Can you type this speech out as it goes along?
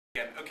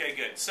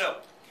Okay, good. So,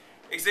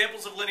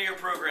 examples of linear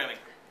programming.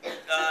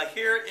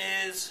 Here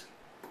is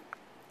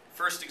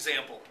first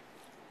example.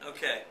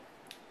 Okay.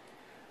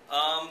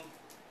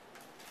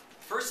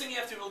 First thing you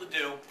have to be able to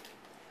do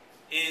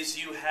is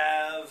you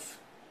have,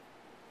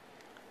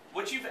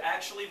 what you've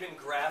actually been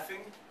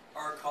graphing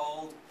are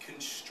called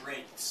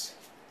constraints.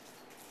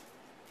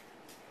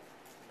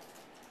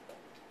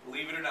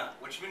 Believe it or not.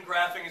 What you've been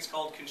graphing is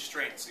called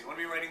constraints. So you want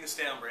to be writing this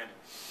down, Brandon.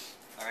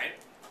 Alright?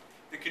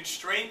 The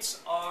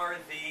constraints are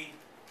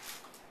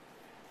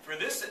for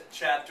this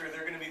chapter,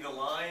 they're going to be the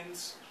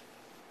lines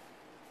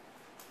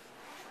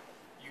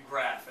you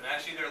graph. And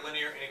actually, they're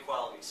linear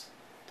inequalities.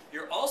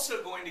 You're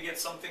also going to get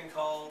something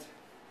called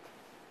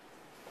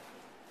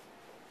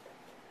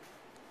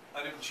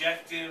an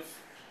objective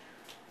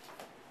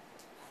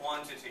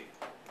quantity.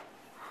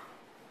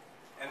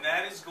 And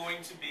that is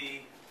going to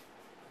be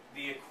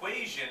the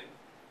equation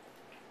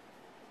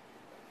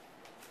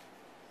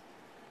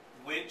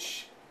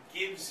which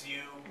gives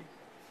you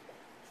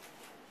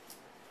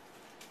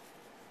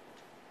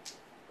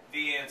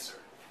the answer.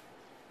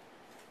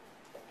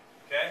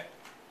 Okay?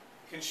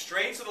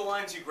 Constraints are the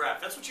lines you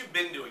graph. That's what you've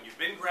been doing. You've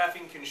been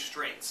graphing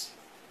constraints.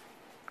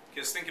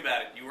 Because think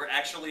about it. You were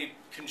actually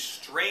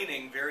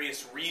constraining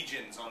various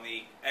regions on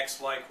the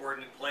XY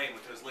coordinate plane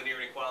with those linear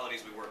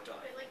inequalities we worked on.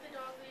 Wait, like the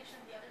dog leash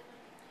and the other thing?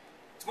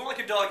 It's more like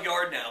a dog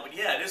yard now, but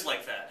yeah, it is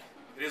like that.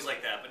 It is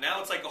like that. But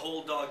now it's like a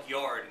whole dog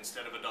yard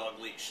instead of a dog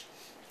leash.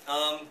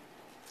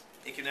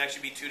 It can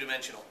actually be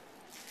two-dimensional.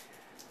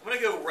 I'm going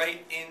to go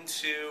right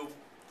into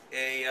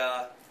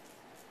a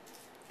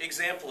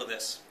example of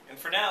this. And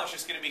for now, it's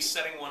just going to be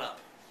setting one up.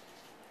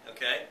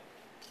 Okay?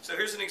 So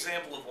here's an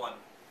example of one.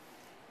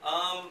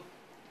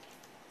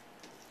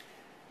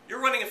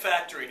 You're running a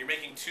factory and you're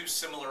making two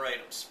similar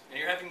items. And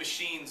you're having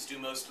machines do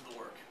most of the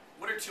work.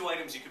 What are two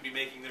items you could be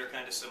making that are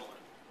kind of similar?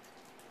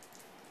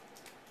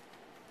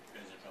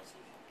 Pens and pencils.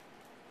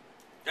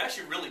 They're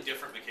actually really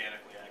different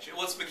mechanically, actually.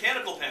 Well, it's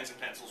mechanical pens and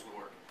pencils would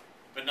work.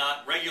 But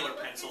not regular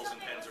pencils and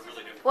pens are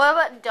really different. What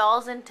about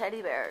dolls and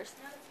teddy bears?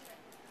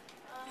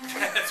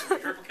 That's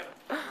weird. What kind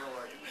of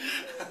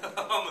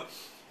girl are you?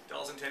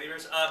 Dolls and teddy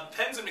bears?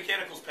 Pens and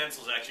mechanicals,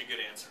 pencils is actually a good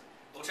answer.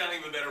 We'll try to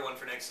think of a better one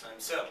for next time.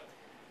 So,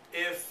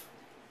 if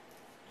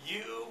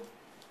you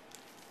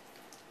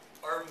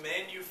are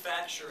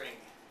manufacturing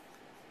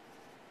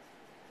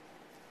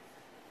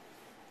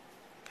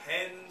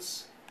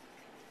pens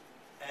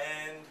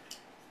and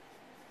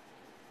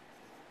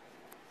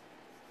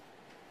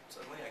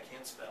suddenly I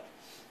can't spell.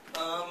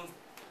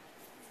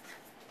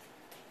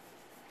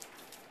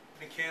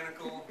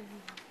 Mechanical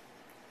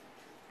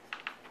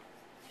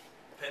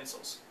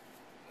pencils.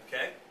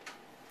 Okay?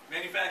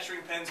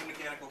 Manufacturing pens and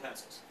mechanical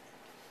pencils.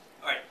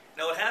 Alright,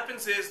 now what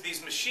happens is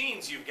these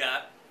machines you've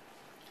got,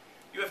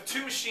 you have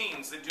two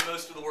machines that do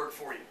most of the work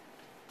for you.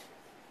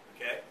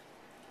 Okay?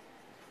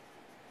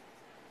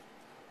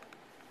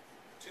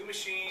 Two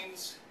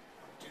machines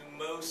do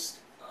most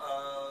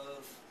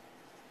of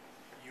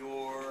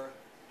your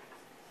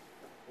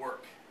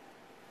work.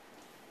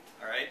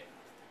 Alright?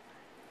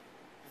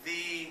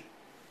 Let's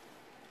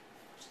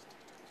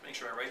make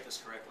sure I write this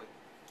correctly.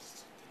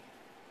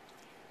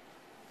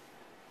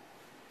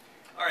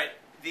 Alright,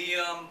 the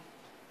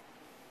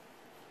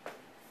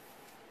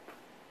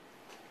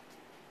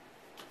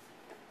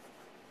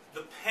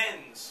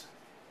pens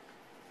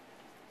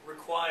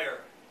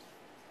require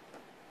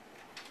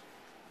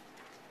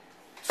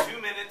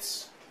 2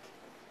 minutes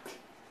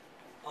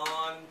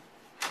on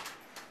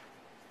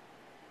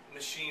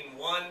machine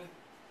 1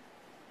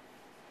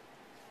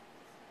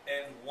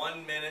 and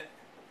 1 minute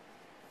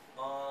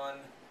on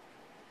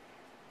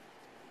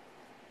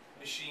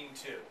machine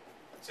 2.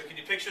 So can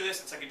you picture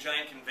this? It's like a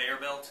giant conveyor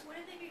belt.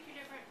 Wouldn't they be two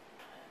different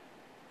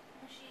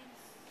machines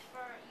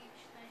for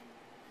each thing?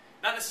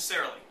 Not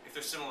necessarily, if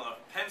they're similar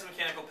enough. Pens and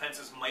mechanical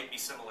pencils might be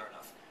similar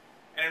enough.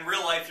 And in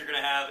real life, you're going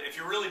to have, if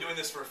you're really doing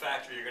this for a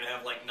factory, you're going to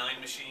have like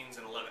 9 machines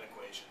and 11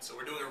 equations. So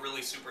we're doing a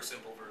really super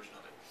simple version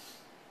of it.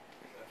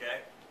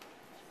 Okay?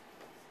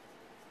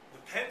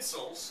 The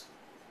pencils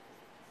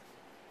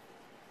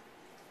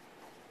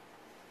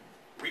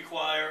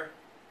require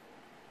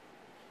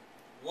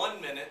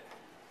 1 minute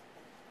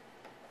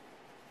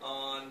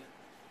on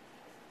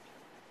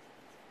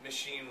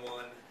machine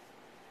 1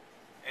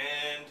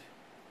 and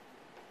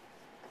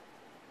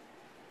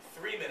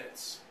 3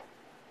 minutes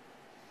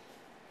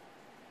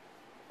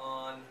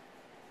on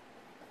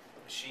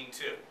machine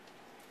 2.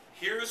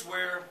 Here's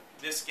where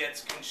this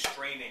gets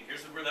constraining.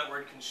 Here's where that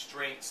word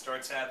constraint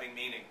starts having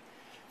meaning.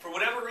 For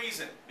whatever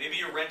reason, maybe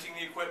you're renting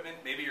the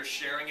equipment, maybe you're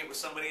sharing it with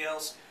somebody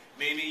else,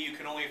 maybe you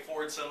can only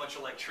afford so much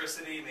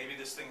electricity, maybe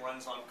this thing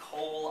runs on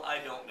coal, I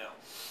don't know.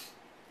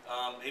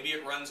 Maybe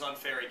it runs on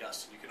fairy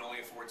dust, and you can only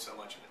afford so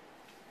much of it.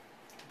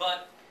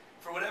 But,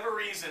 for whatever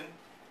reason,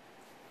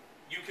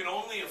 you can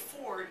only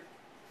afford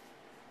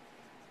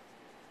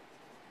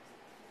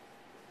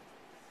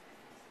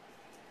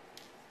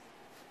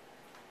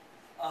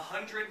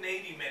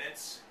 180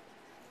 minutes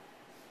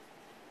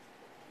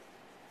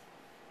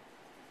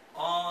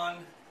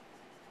on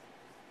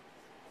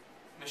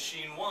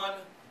machine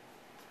 1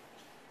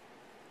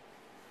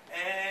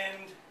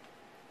 and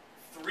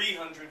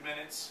 300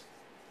 minutes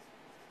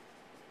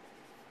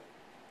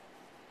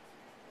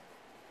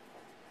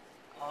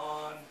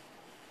on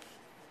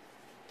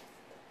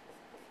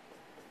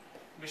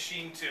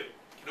machine 2. You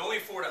can only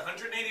afford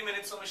 180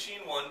 minutes on machine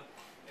 1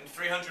 and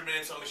 300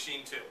 minutes on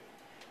machine 2.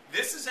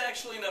 This is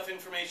actually enough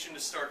information to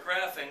start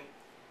graphing,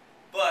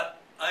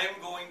 but I am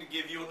going to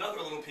give you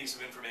another little piece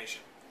of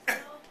information. You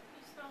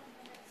spelled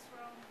minutes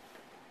wrong.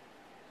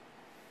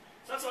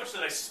 It's not so much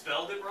that I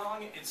spelled it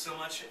wrong, it's so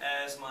much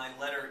as my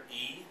letter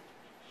E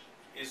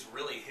is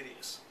really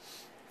hideous.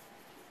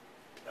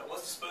 That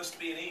wasn't supposed to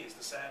be an E, is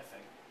the sad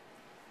thing.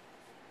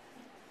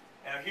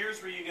 Now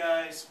here's where you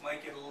guys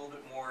might get a little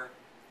bit more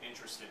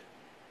interested.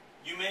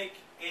 You make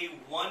a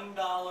 $1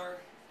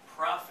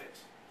 profit.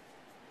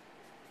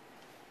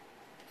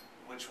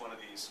 Which one of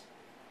these?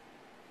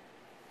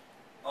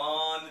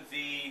 On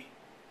the,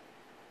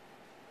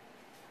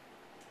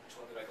 which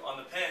one did I go? On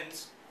the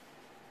pens.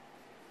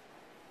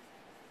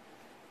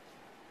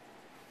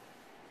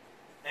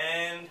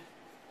 And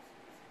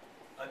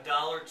a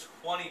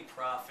 $1.20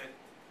 profit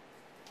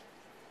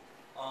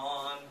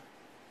on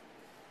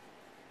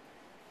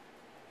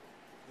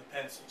the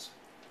pencils.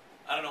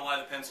 I don't know why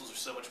the pencils are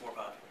so much more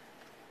popular.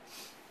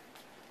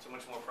 So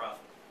much more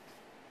profitable.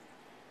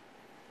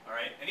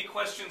 Alright, any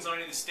questions on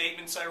any of the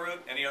statements I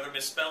wrote? Any other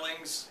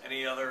misspellings?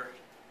 Any other...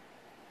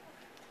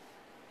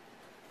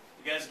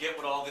 You guys get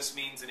what all this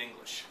means in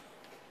English?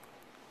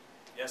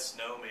 Yes?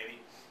 No? Maybe?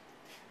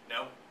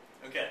 No?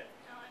 Okay.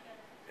 No, I get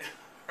it.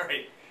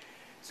 Alright,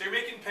 so you're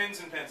making pens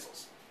and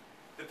pencils.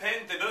 The pen,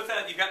 they both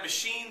have, you've got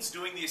machines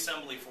doing the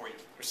assembly for you,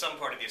 or some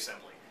part of the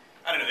assembly.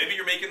 I don't know, maybe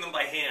you're making them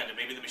by hand, and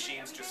maybe the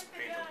machines just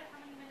paint them. How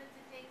many minutes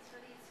it takes for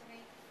these to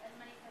make as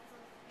many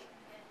pencils as we can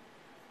get?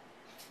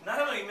 Not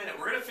how many minutes.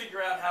 We're going to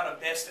figure out how to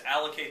best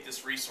allocate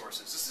this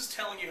resources. This is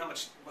telling you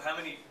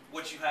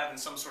what you have in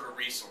some sort of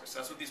resource.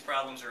 That's what these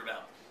problems are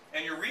about.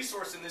 And your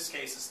resource in this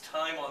case is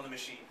time on the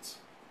machines.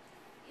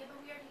 Yeah, but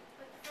we already,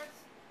 but the first,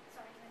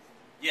 sorry, can I say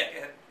something? Yeah, go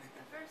ahead.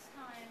 The first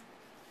time,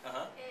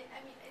 Uh-huh. it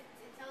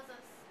tells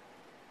us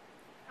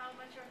how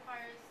much it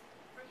requires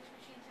for each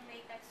machine to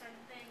make that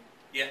certain thing.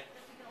 Yeah.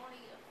 If we can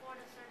only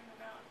afford a certain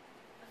amount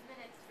of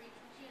minutes for each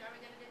machine, are we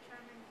going to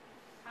determine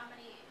how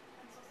many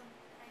pencils and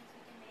pens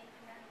we can make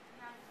in that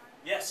amount of time?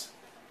 Yes.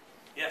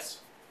 Yes.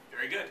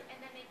 Very good.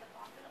 And then make the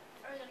profit.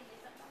 Or are we going to use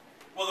that profit?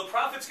 Well, the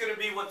profit's going to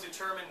be what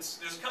determines,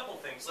 there's a couple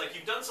things. Like,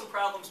 you've done some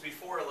problems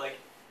before, like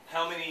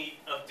how many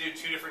of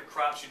two different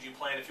crops should you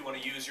plant if you want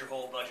to use your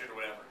whole budget or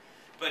whatever.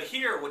 But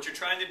here, what you're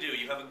trying to do,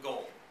 you have a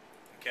goal.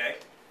 Okay?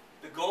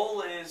 The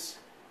goal is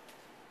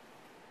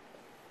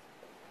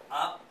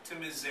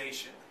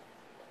optimization.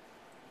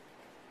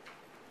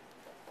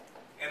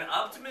 And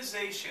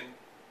optimization,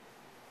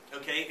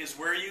 okay, is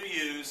where you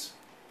use,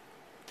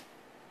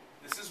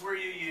 this is where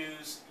you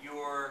use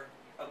your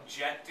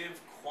objective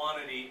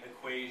quantity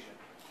equation.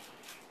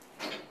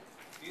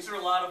 These are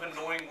a lot of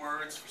annoying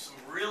words for some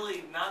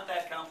really not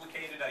that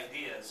complicated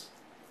ideas.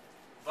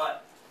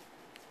 But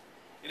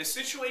in a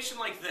situation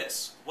like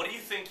this, what do you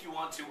think you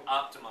want to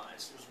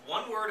optimize? There's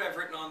one word I've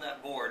written on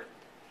that board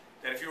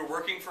that if you were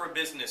working for a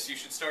business, you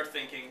should start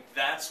thinking,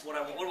 that's what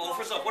I want. Well,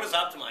 first off, what does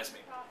optimize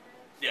mean? Profit.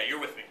 Yeah, you're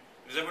with me.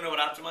 Does everyone know what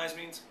optimize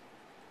means?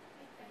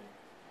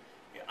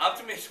 Yeah,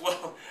 optimum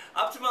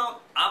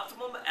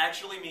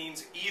actually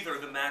means either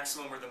the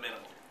maximum or the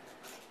minimum.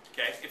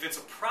 Okay, if it's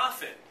a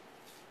profit,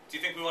 do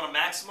you think we want a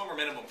maximum or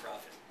minimum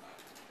profit?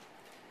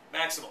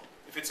 Maximum.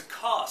 If it's a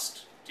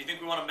cost, do you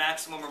think we want a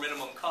maximum or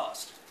minimum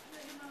cost?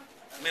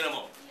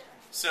 Minimum. Yeah.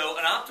 So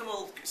an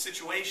optimal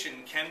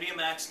situation can be a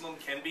maximum,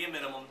 can be a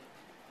minimum,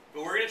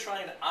 but we're going to try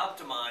and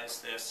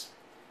optimize this,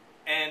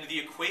 and the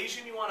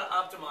equation you want to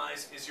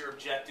optimize is your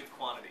objective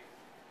quantity.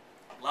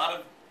 A lot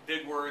of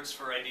big words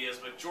for ideas,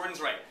 but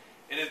Jordan's right.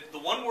 And the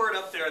one word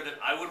up there that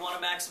I would want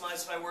to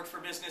maximize if I worked for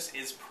business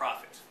is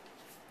profit.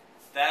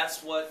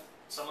 That's what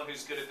someone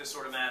who's good at this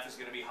sort of math is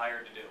going to be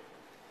hired to do.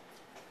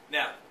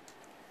 Now,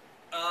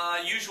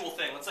 usual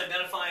thing. Let's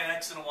identify an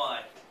X and a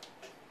Y.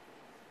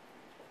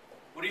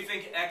 What do you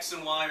think X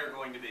and Y are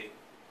going to be?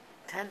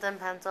 Pens and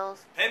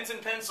pencils. Pens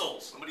and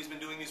pencils. Somebody's been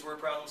doing these word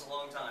problems a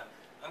long time.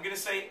 I'm going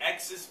to say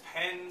X is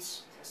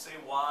pens. I'm going to say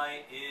Y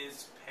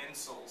is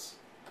pencils.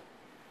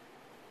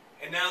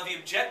 And now the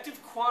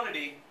objective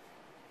quantity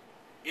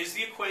is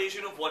the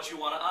equation of what you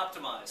want to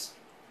optimize.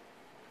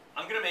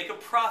 I'm going to make a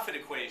profit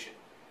equation.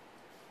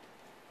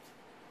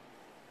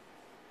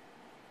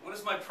 What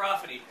does my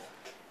profit equal?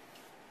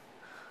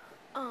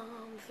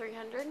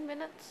 300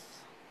 minutes.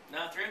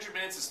 Now, 300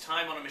 minutes is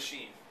time on a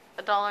machine.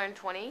 $1.20.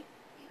 Equals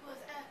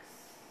X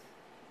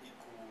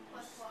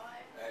plus Y.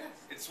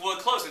 Well,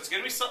 close. It's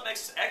going to be something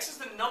X. X is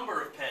the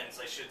number of pens,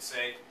 I should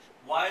say.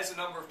 Y is the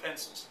number of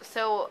pencils.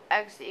 So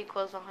X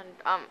equals $1.20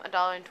 Oh,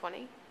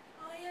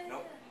 yeah,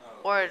 Nope.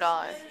 or $1.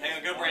 Hang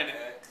on, go Brandon.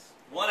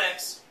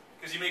 1X,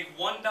 because you make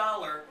 $1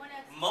 1X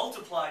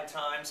multiplied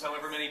times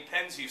however many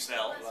pens you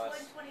sell,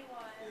 plus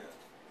 120Y.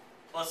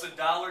 plus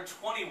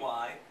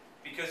 $1.20Y,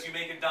 because you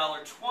make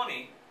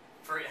 $1.20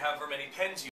 for however many pens you